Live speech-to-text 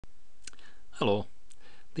Hello,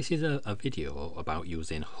 this is a video about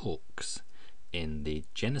using hooks in the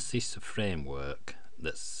Genesis framework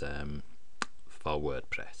that's for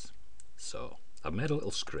WordPress. So I've made a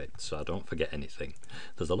little script so I don't forget anything.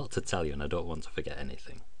 There's a lot to tell you and I don't want to forget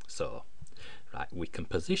anything. So, right, we can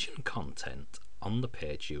position content on the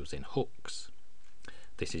page using hooks.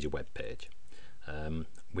 This is your web page.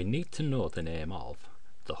 We need to know the name of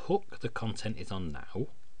the hook the content is on now,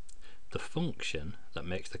 the function that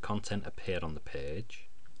makes the content appear on the page,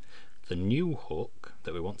 the new hook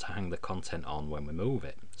that we want to hang the content on when we move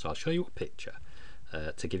it. So I'll show you a picture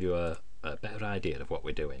to give you a better idea of what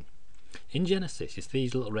we're doing. In Genesis, it's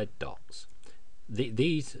these little red dots.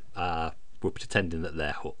 These are, we're pretending that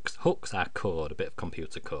they're hooks. Hooks are code, a bit of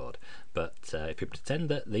computer code, but if you pretend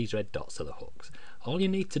that these red dots are the hooks, all you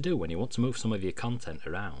need to do when you want to move some of your content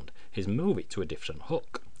around is move it to a different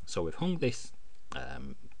hook. So we've hung this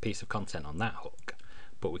piece of content on that hook,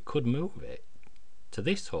 but we could move it to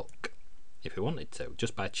this hook if we wanted to,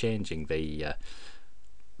 just by changing the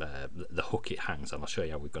hook it hangs on. I'll show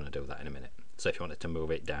you how we're going to do that in a minute. So if you wanted to move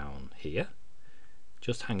it down here,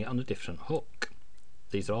 just hang it on a different hook.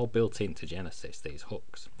 These are all built into Genesis, these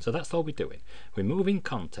hooks. So that's all we're doing. We're moving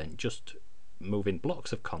content, just moving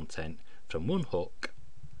blocks of content from one hook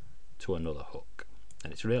to another hook,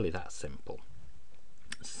 and it's really that simple.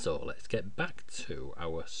 So let's get back to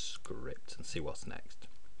our script and see what's next.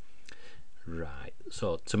 Right,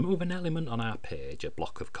 so to move an element on our page, a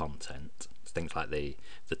block of content, things like the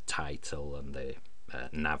title and the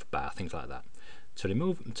nav bar, things like that. To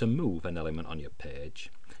move an element on your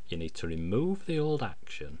page, you need to remove the old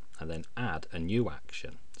action and then add a new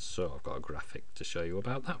action. So I've got a graphic to show you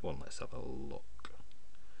about that one. Let's have a look.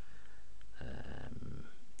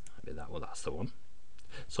 Maybe that one, that's the one.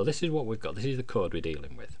 So this is what we've got. This is the code we're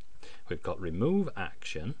dealing with. We've got remove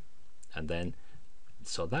action, and then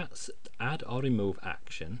so that's add or remove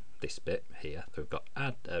action, this bit here. So we've got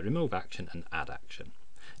add, remove action and add action.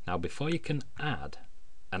 Now before you can add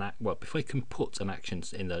before you can put an action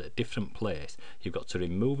in a different place, you've got to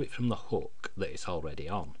remove it from the hook that it's already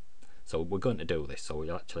on. So we're going to do this so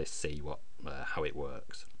we'll actually see what how it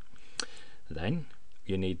works. Then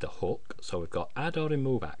you need the hook. So we've got add or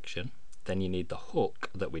remove action. Then you need the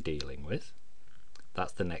hook that we're dealing with.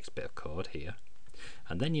 That's the next bit of code here.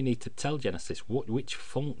 And then you need to tell Genesis which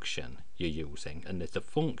function you're using, and the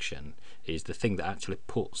function is the thing that actually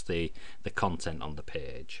puts the content on the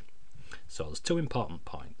page. So there's two important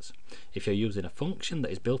points. If you're using a function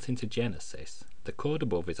that is built into Genesis, the code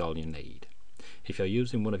above is all you need. If you're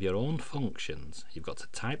using one of your own functions, you've got to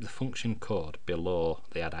type the function code below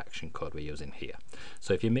the add action code we're using here.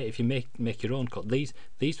 So if you make your own code,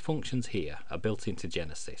 these functions here are built into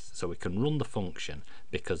Genesis, so we can run the function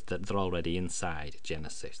because they're already inside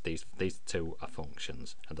Genesis. These two are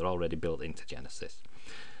functions and they're already built into Genesis.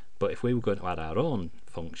 But if we were going to add our own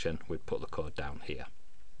function, we'd put the code down here.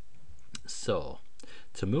 So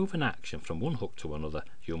to move an action from one hook to another,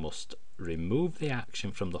 you must remove the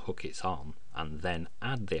action from the hook it's on and then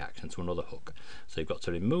add the action to another hook. So you've got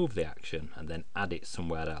to remove the action and then add it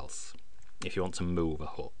somewhere else if you want to move a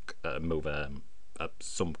hook,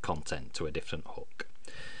 some content to a different hook.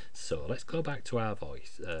 So let's go back to our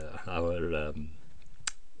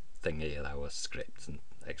thing here, our script, and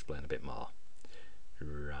explain a bit more.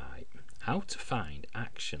 Right, how to find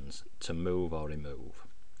actions to move or remove.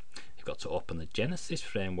 You've got to open the Genesis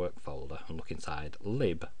framework folder and look inside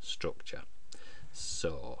lib structure.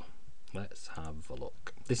 So let's have a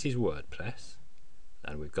look. This is WordPress,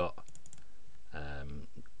 and we've got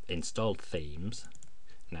installed themes.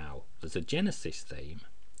 Now there's a Genesis theme,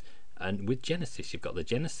 and with Genesis you've got the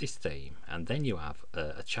Genesis theme, and then you have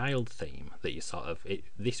a child theme that you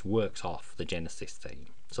this works off the Genesis theme.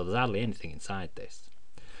 So there's hardly anything inside this.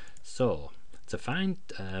 So to find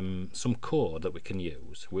some code that we can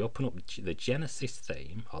use, we open up the Genesis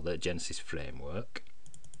theme or the Genesis framework,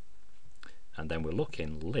 and then we look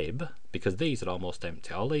in lib, because these are almost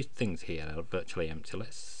empty. All these things here are virtually empty.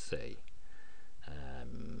 Let's see.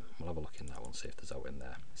 We'll have a look in that one, see if there's out in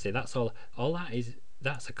there. See, that's all that is.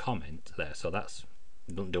 That's a comment there, so that's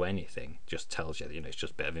doesn't do anything, just tells you, it's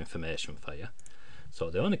just a bit of information for you. So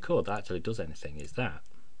the only code that actually does anything is that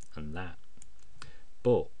and that.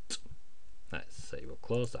 But let's see, we'll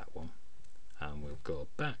close that one and we'll go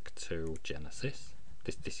back to Genesis.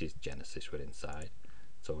 This is Genesis we're inside.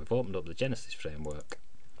 So we've opened up the Genesis framework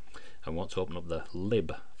and want to open up the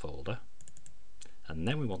lib folder, and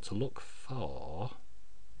then we want to look for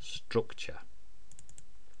structure.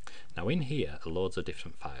 Now in here are loads of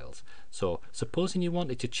different files. So supposing you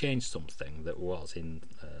wanted to change something that was in,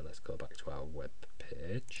 let's go back to our web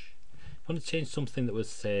page. If you want to change something that was,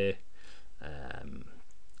 say,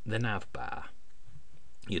 the nav bar,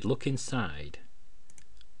 you'd look inside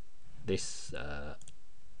this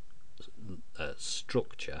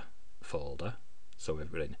structure folder. So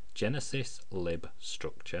we've written Genesis lib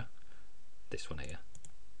structure, this one here,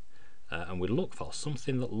 and we'd look for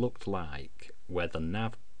something that looked like where the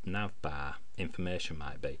nav bar information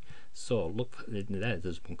might be. So look for,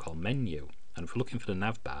 there's one called menu, and if we're looking for the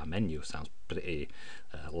nav bar, menu sounds pretty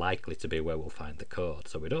likely to be where we'll find the code.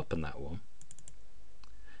 So we'd open that one,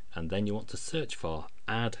 and then you want to search for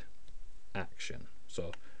add action.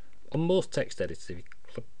 So on most text editors, if you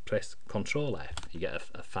press Ctrl F, you get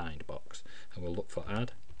a find box, and we'll look for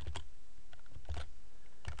add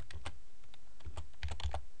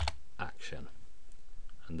action,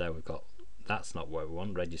 and there we've got, that's not what we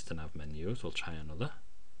want, register nav menus. We'll try another.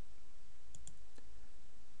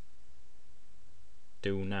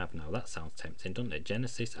 Do nav. Now that sounds tempting, doesn't it?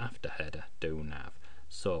 Genesis after header, do nav.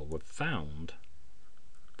 So we've found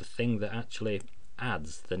the thing that actually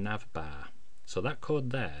adds the nav bar. So that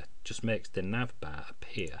code there just makes the nav bar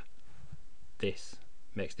appear. This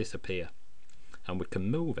makes this appear, and we can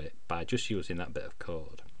move it by just using that bit of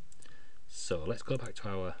code. So let's go back to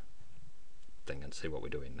our thing and see what we're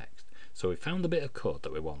doing next. So we found the bit of code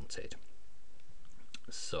that we wanted.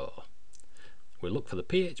 So we look for the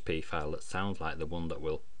PHP file that sounds like the one that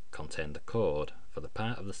will contain the code for the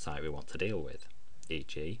part of the site we want to deal with,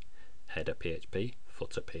 e.g. header PHP,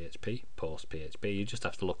 footer PHP, post PHP. You just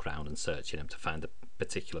have to look around and search in them to find the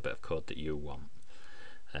particular bit of code that you want.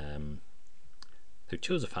 So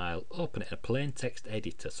choose a file, open it in a plain text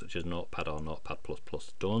editor such as Notepad or Notepad++.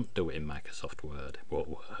 Don't do it in Microsoft Word, it won't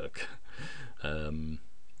work.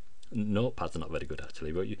 Notepad's not very good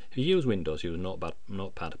actually, but if you use Windows, use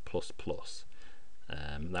Notepad++.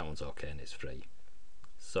 That one's okay and it's free.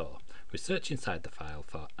 So we search inside the file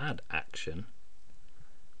for add action,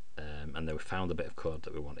 and then we found the bit of code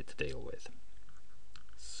that we wanted to deal with.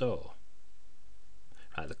 So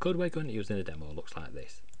right, the code we're going to use in the demo looks like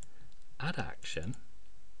this: add action,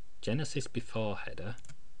 Genesis before header,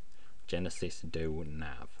 Genesis do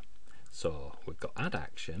nav. So we've got add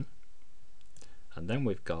action, and then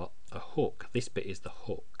we've got a hook. This bit is the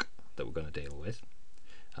hook that we're going to deal with,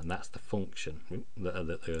 and that's the function that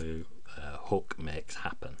the hook makes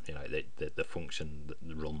happen. You know, the function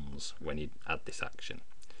that runs when you add this action.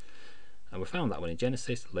 And we found that one in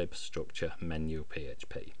Genesis lib structure menu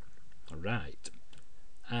PHP. Right.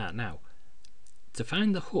 Now to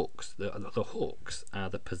find the hooks, the hooks are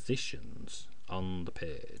the positions on the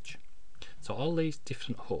page. So all these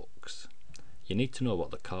different hooks, you need to know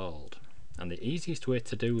what they're called, and the easiest way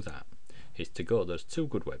to do that is to go, there's two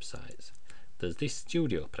good websites. There's this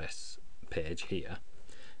StudioPress page here.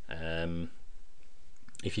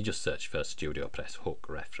 If you just search for StudioPress hook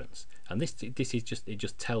reference, and this is just, it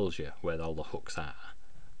just tells you where all the hooks are.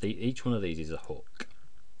 Each one of these is a hook,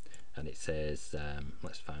 and it says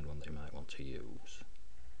let's find one that you might want to use.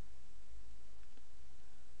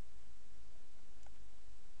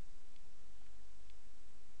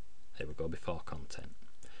 Here we go, before content.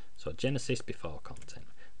 So Genesis before content.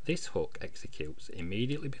 This hook executes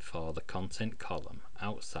immediately before the content column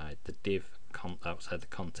outside the div outside the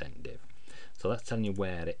content div. So that's telling you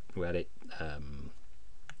where it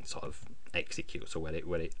sort of executes, or where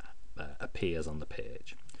it appears on the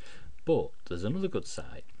page. But there's another good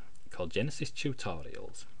site called Genesis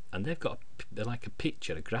Tutorials, and they've got they're like a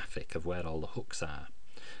picture, a graphic of where all the hooks are,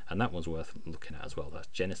 and that one's worth looking at as well. That's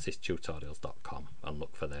genesistutorials.com, and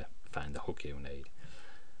look for find the hook you need.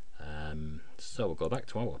 So we'll go back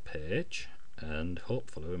to our page, and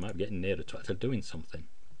hopefully we might be getting nearer to actually doing something.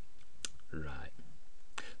 Right.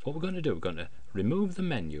 So what we're going to do, we're going to remove the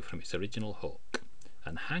menu from its original hook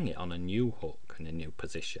and hang it on a new hook in a new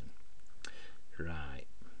position. Right.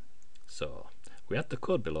 So we add the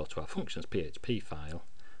code below to our functions PHP file,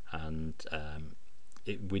 and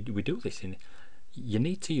we do this in. You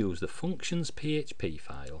need to use the functions PHP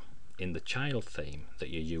file in the child theme that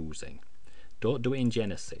you're using. Don't do it in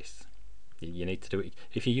Genesis. You need to do it.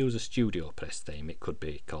 If you use a StudioPress theme, it could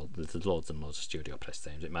be called. There's loads and loads of StudioPress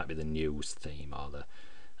themes. It might be the news theme or the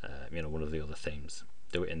one of the other themes.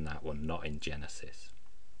 Do it in that one, not in Genesis.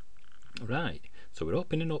 Right. So we're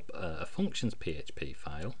opening up a functions PHP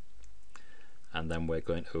file, and then we're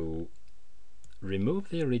going to remove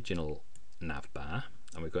the original navbar,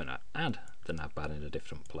 and we're going to add the navbar in a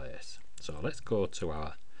different place. So let's go to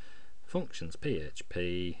our functions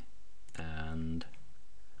PHP, and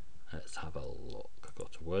let's have a look. Go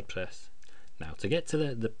to WordPress. Now to get to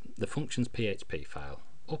the functions PHP file,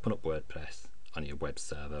 open up WordPress on your web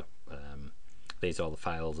server. These are all the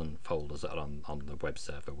files and folders that are on the web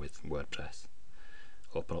server with WordPress.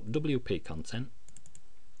 open up WP content,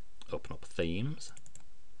 open up themes,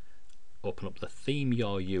 open up the theme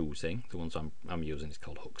you're using. The ones I'm using is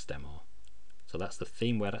called Hooks Demo. So that's the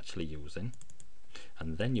theme we're actually using.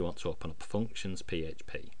 And then you want to open up functions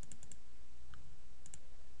PHP.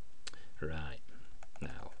 Right,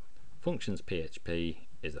 now functions PHP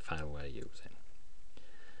is the file we're using.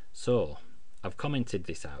 So I've commented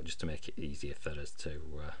this out just to make it easier for us to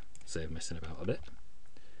save messing about a bit.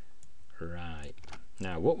 Right,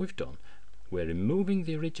 now what we've done, we're removing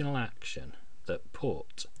the original action that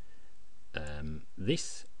put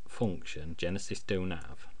this function Genesis do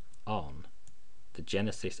nav on the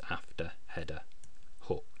Genesis after header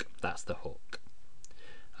hook. That's the hook,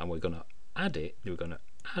 and we're going to add it. We're going to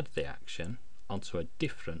add the action onto a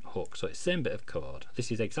different hook. So it's the same bit of code.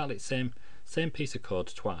 This is exactly the same piece of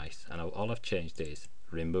code twice, and all I've changed is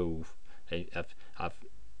remove. It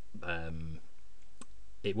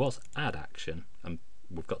was add action, and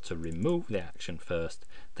we've got to remove the action first,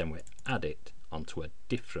 then we add it onto a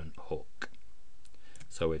different hook.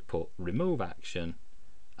 So we put remove action,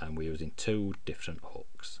 and we're using two different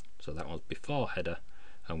hooks. So that was before header,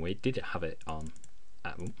 and we did have it on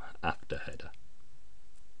after header.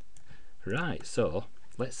 Right, so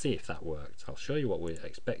let's see if that worked. I'll show you what we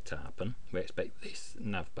expect to happen. We expect this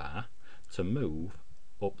nav bar to move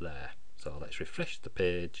up there. So let's refresh the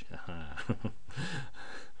page.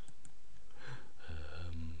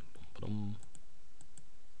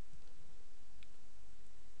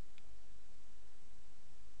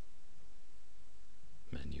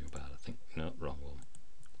 Menu bar, I think. No, wrong one.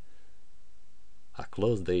 I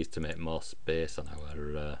closed these to make more space on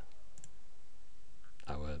our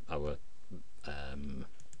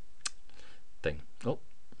thing. Oh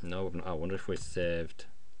no, I wonder if we saved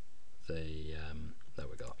the there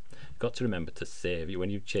we go. Got to remember to save. When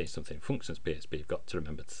you change something in functions PHP, you've got to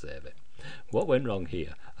remember to save it. What went wrong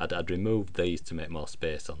here, I'd removed these to make more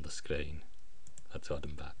space on the screen. I'd add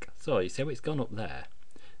them back. So you see how it's gone up there?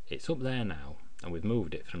 It's up there now, and we've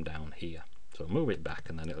moved it from down here. So move it back,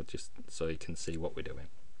 and then it'll just, so you can see what we're doing.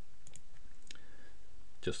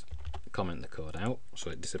 Just comment the code out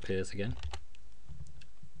so it disappears again.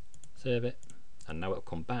 Save it, and now it'll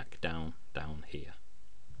come back down here.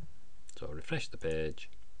 So refresh the page,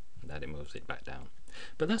 and then it moves it back down.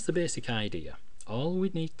 But that's the basic idea. All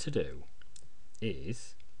we need to do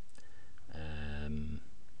is find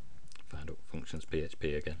out functions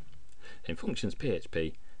PHP again. In functions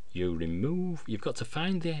PHP, you've got to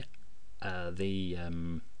find the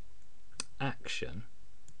action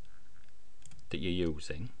that you're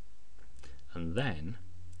using, and then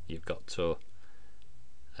you've got to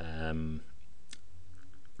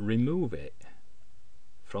remove it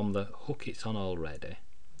from the hook it's on already,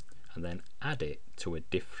 and then add it to a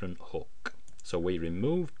different hook. So we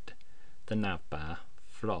removed the nav bar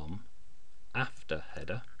from after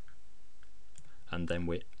header, and then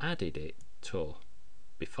we added it to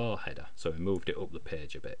before header, so we moved it up the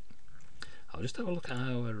page a bit. I'll just have a look at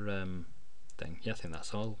our thing. Yeah, I think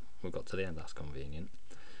that's all. We've got to the end. That's convenient.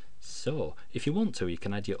 So if you want to, you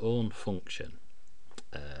can add your own function.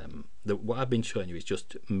 What I've been showing you is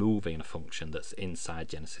just moving a function that's inside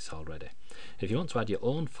Genesis already. If you want to add your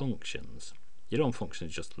own functions are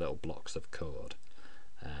just little blocks of code.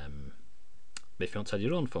 But if you want to add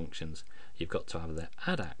your own functions, you've got to have the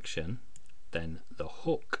add action, then the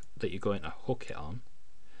hook that you're going to hook it on,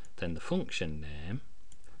 then the function name,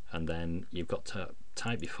 and then you've got to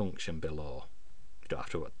type your function below.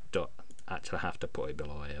 You don't actually have to put it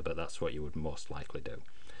below here, but that's what you would most likely do.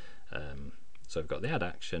 So we've got the add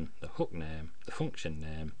action, the hook name, the function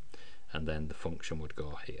name, and then the function would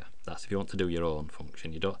go here. That's if you want to do your own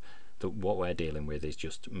function. What we're dealing with is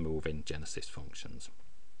just moving Genesis functions.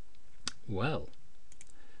 Well,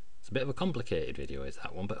 it's a bit of a complicated video, is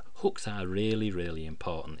that one, but hooks are really, really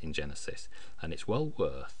important in Genesis, and it's well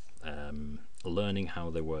worth learning how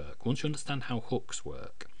they work. Once you understand how hooks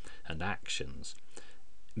work and actions,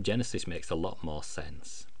 Genesis makes a lot more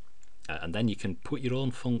sense. And then you can put your own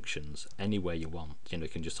functions anywhere you want. You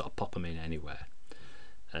can just sort of pop them in anywhere.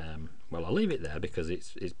 Well, I'll leave it there because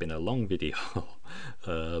it's been a long video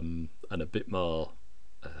and a bit more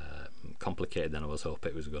complicated than I was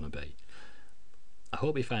hoping it was going to be. I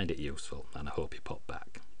hope you find it useful, and I hope you pop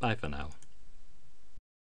back. Bye for now.